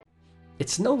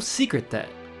It's no secret that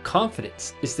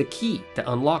confidence is the key that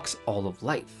unlocks all of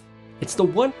life. It's the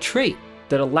one trait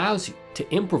that allows you to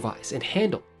improvise and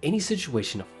handle any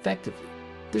situation effectively.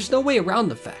 There's no way around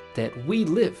the fact that we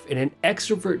live in an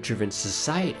extrovert-driven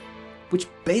society, which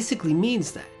basically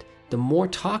means that the more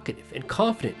talkative and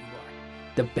confident you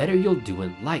are, the better you'll do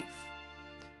in life.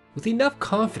 With enough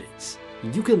confidence,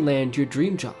 you can land your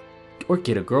dream job or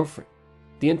get a girlfriend.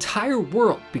 The entire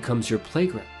world becomes your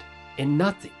playground, and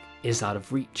nothing is out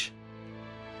of reach.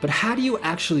 But how do you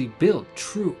actually build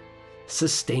true,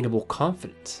 sustainable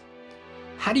confidence?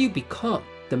 How do you become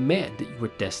the man that you were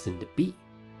destined to be?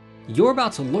 You're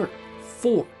about to learn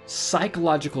 4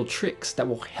 psychological tricks that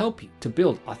will help you to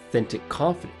build authentic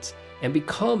confidence and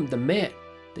become the man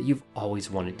that you've always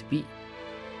wanted to be.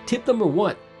 Tip number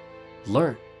 1,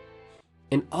 learn.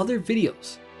 In other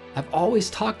videos, I've always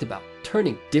talked about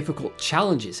turning difficult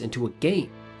challenges into a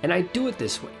game, and I do it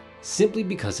this way simply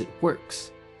because it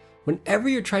works. Whenever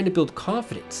you're trying to build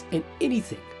confidence in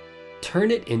anything,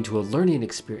 turn it into a learning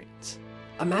experience.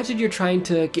 Imagine you're trying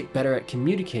to get better at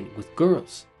communicating with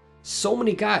girls. So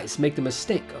many guys make the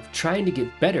mistake of trying to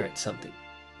get better at something,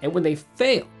 and when they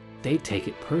fail, they take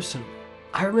it personally.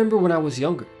 I remember when I was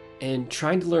younger and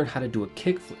trying to learn how to do a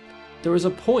kickflip. There was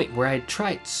a point where I had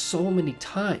tried so many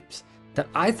times that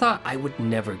I thought I would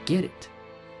never get it.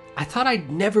 I thought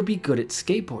I'd never be good at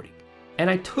skateboarding, and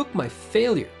I took my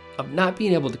failure of not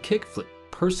being able to kickflip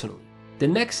personally. The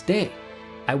next day,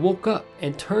 I woke up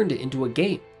and turned it into a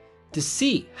game to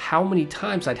see how many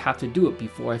times I'd have to do it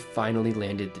before I finally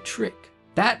landed the trick.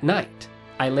 That night,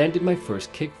 I landed my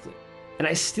first kickflip, and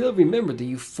I still remember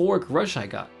the euphoric rush I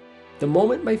got the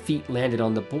moment my feet landed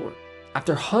on the board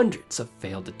after hundreds of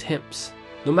failed attempts.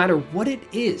 No matter what it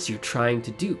is you're trying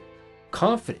to do,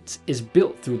 confidence is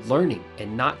built through learning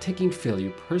and not taking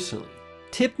failure personally.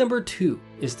 Tip number 2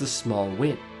 is the small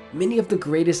win. Many of the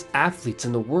greatest athletes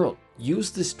in the world use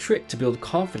this trick to build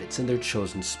confidence in their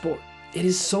chosen sport. It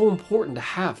is so important to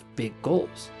have big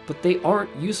goals, but they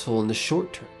aren't useful in the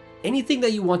short term. Anything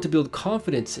that you want to build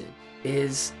confidence in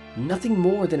is nothing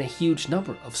more than a huge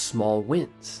number of small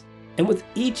wins. And with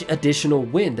each additional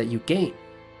win that you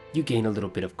gain a little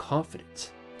bit of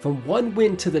confidence. From one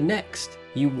win to the next,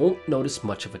 you won't notice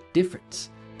much of a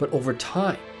difference, but over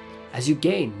time, as you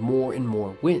gain more and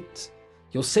more wins,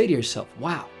 you'll say to yourself,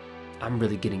 wow, I'm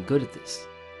really getting good at this.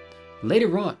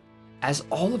 Later on, as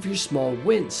all of your small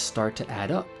wins start to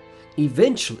add up,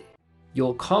 eventually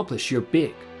you'll accomplish your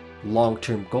big,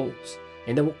 long-term goals,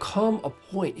 and there will come a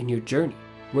point in your journey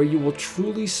where you will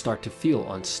truly start to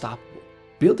feel unstoppable.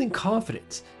 Building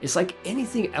confidence is like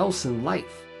anything else in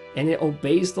life, and it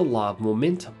obeys the law of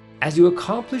momentum. As you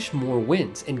accomplish more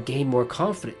wins and gain more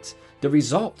confidence, the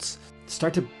results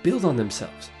start to build on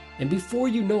themselves, and before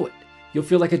you know it, you'll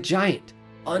feel like a giant,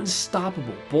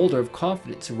 unstoppable boulder of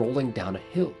confidence rolling down a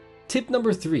hill. Tip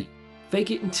number 3,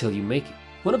 fake it until you make it.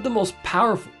 One of the most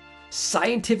powerful,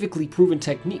 scientifically proven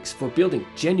techniques for building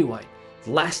genuine,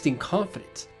 lasting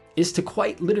confidence is to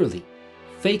quite literally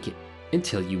fake it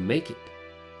until you make it.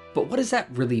 But what does that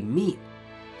really mean?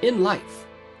 In life,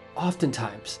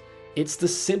 oftentimes, it's the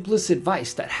simplest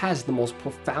advice that has the most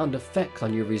profound effect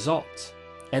on your results.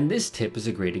 And this tip is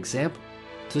a great example.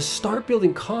 To start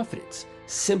building confidence,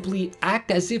 simply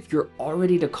act as if you're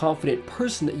already the confident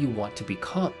person that you want to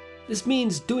become. This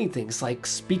means doing things like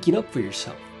speaking up for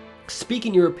yourself,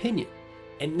 speaking your opinion,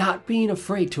 and not being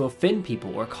afraid to offend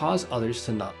people or cause others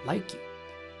to not like you.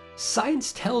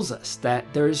 Science tells us that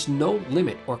there is no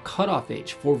limit or cutoff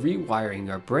age for rewiring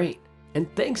our brain.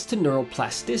 And thanks to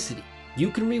neuroplasticity,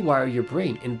 you can rewire your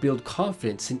brain and build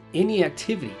confidence in any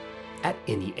activity at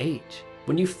any age.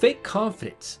 When you fake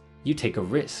confidence, you take a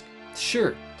risk.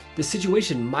 Sure, the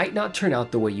situation might not turn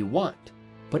out the way you want,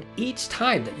 but each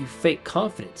time that you fake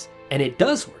confidence, and it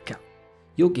does work out,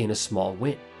 you'll gain a small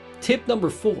win. Tip number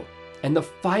 4, and the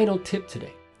final tip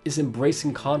today, is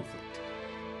embracing conflict.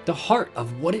 The heart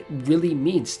of what it really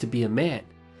means to be a man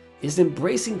is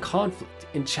embracing conflict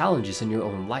and challenges in your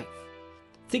own life.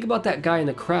 Think about that guy in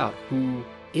the crowd who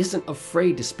isn't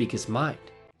afraid to speak his mind.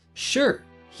 Sure,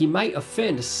 he might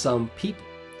offend some people,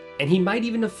 and he might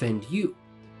even offend you.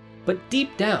 But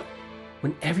deep down,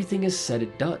 when everything is said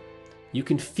and done, you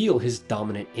can feel his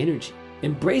dominant energy.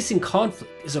 Embracing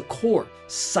conflict is a core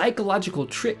psychological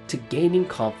trick to gaining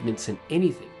confidence in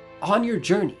anything. On your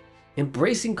journey,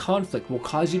 embracing conflict will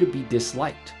cause you to be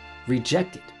disliked,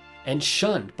 rejected, and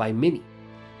shunned by many.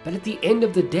 But at the end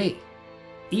of the day,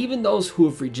 even those who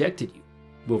have rejected you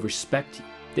will respect you.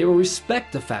 They will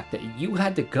respect the fact that you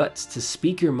had the guts to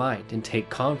speak your mind and take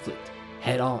conflict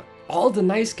head on. All the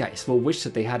nice guys will wish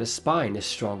that they had a spine as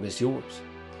strong as yours.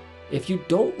 if you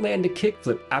don't land a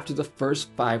kickflip after the first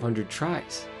 500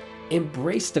 tries,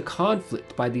 embrace the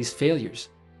conflict by these failures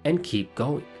and keep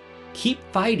going. Keep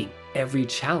fighting every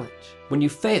challenge. When you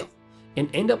fail and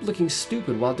end up looking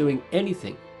stupid while doing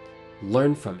anything,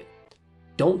 learn from it.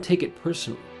 Don't take it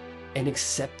personally and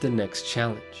accept the next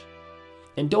challenge.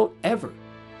 And don't ever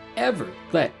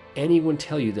let anyone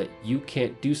tell you that you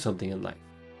can't do something in life.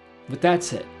 With that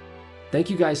said, thank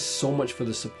you guys so much for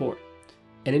the support.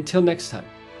 And until next time,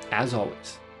 as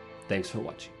always, thanks for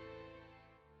watching.